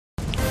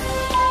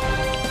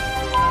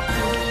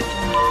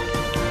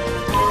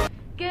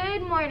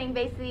morning,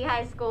 Bay City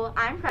High School.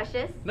 I'm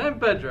Precious. And I'm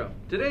Pedro.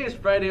 Today is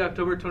Friday,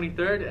 October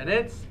 23rd, and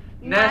it's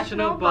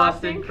National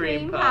Boston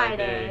Cream Pie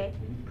Day.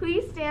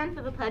 Please stand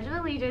for the Pledge of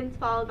Allegiance,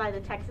 followed by the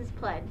Texas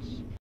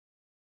Pledge.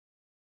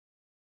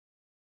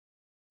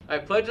 I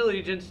pledge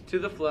allegiance to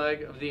the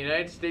flag of the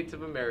United States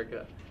of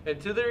America, and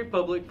to the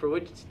republic for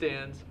which it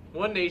stands,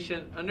 one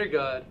nation, under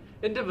God,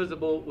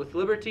 indivisible, with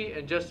liberty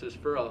and justice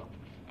for all.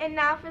 And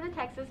now for the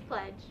Texas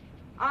Pledge.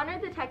 Honor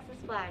the Texas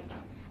flag.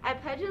 I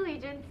pledge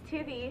allegiance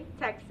to thee,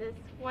 Texas,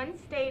 one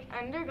state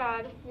under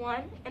God,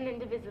 one and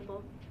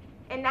indivisible.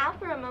 And now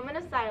for a moment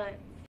of silence.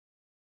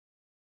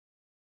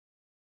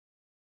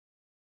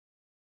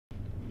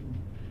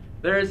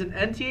 There is an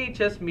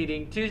NTHS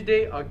meeting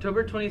Tuesday,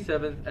 October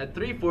 27th at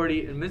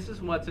 3:40 in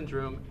Mrs. Watson's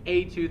room,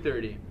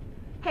 A230.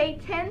 Hey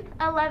 10th,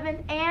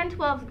 11th, and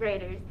 12th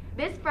graders,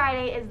 this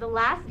Friday is the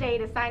last day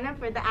to sign up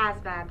for the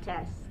ASVAB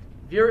test.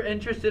 If you're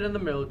interested in the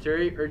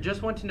military or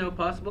just want to know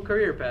possible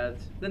career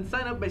paths, then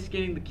sign up by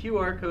scanning the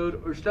QR code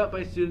or stop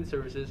by Student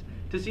Services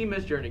to see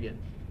Ms. Jernigan.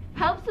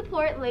 Help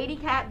support Lady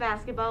Cat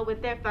Basketball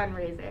with their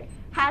fundraiser.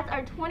 Hats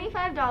are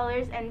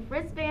 $25 and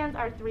wristbands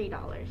are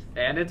 $3.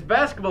 And it's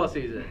basketball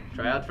season.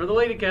 Tryouts for the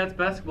Lady Cats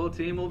basketball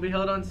team will be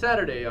held on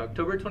Saturday,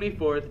 October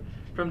 24th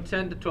from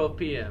 10 to 12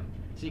 p.m.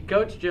 See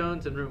Coach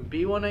Jones in room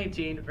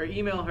B119 or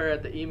email her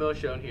at the email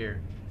shown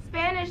here.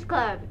 Spanish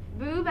Club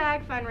Boo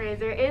Bag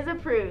fundraiser is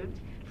approved.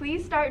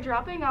 Please start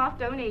dropping off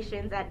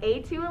donations at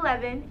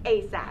A211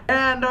 ASAP.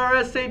 And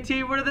our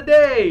SAT word of the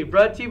day,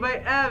 brought to you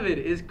by AVID,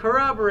 is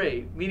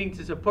corroborate, meaning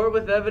to support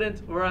with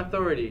evidence or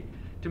authority,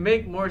 to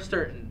make more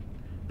certain.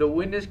 The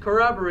witness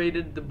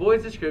corroborated the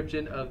boy's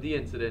description of the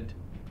incident.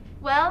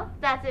 Well,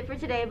 that's it for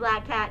today,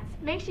 Black Cats.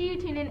 Make sure you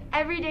tune in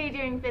every day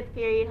during 5th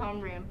period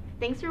homeroom.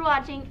 Thanks for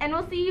watching, and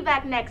we'll see you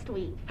back next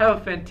week. Have a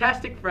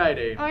fantastic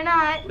Friday. Or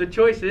not. The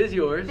choice is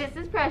yours. This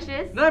is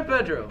Precious. And I'm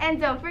Pedro. And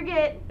don't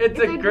forget, it's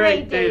a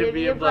great day to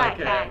be a Black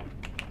Cat.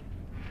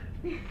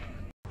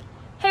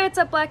 Hey, what's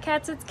up, Black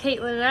Cats? It's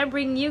Katelynn, and I'm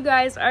bringing you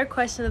guys our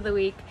question of the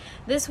week.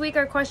 This week,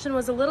 our question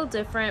was a little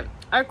different.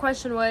 Our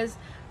question was,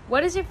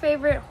 what is your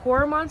favorite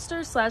horror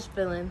monster /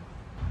 villain?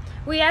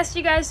 We asked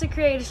you guys to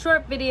create a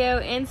short video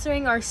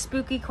answering our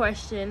spooky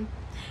question.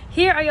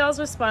 Here are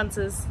y'all's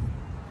responses.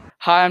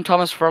 Hi, I'm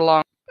Thomas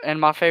Furlong,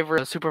 and my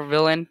favorite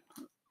supervillain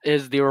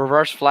is the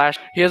Reverse Flash.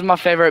 He is my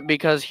favorite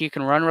because he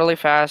can run really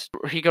fast,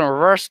 he can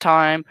reverse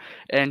time,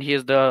 and he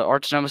is the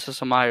arch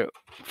nemesis of my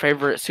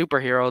favorite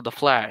superhero, the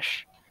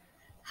Flash.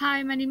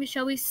 Hi, my name is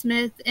Shelby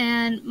Smith,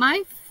 and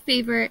my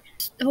favorite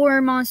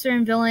horror monster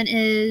and villain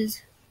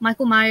is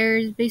Michael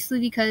Myers, basically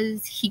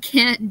because he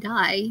can't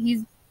die.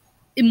 He's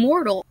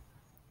immortal.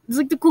 It's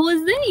like the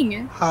coolest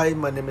thing. Hi,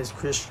 my name is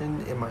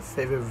Christian, and my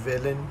favorite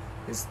villain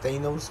is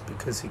Thanos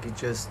because he could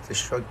just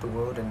destroy the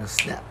world in a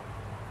snap.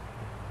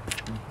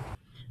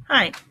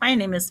 Hi, my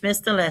name is Miss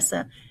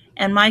Delessa,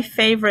 and my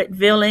favorite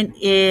villain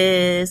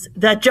is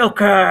the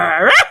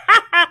Joker.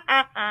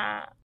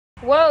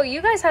 Whoa,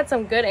 you guys had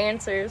some good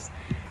answers.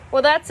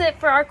 Well, that's it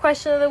for our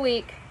question of the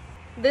week.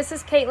 This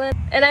is Katelynn,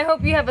 and I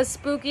hope you have a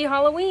spooky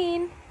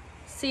Halloween.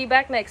 See you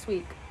back next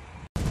week.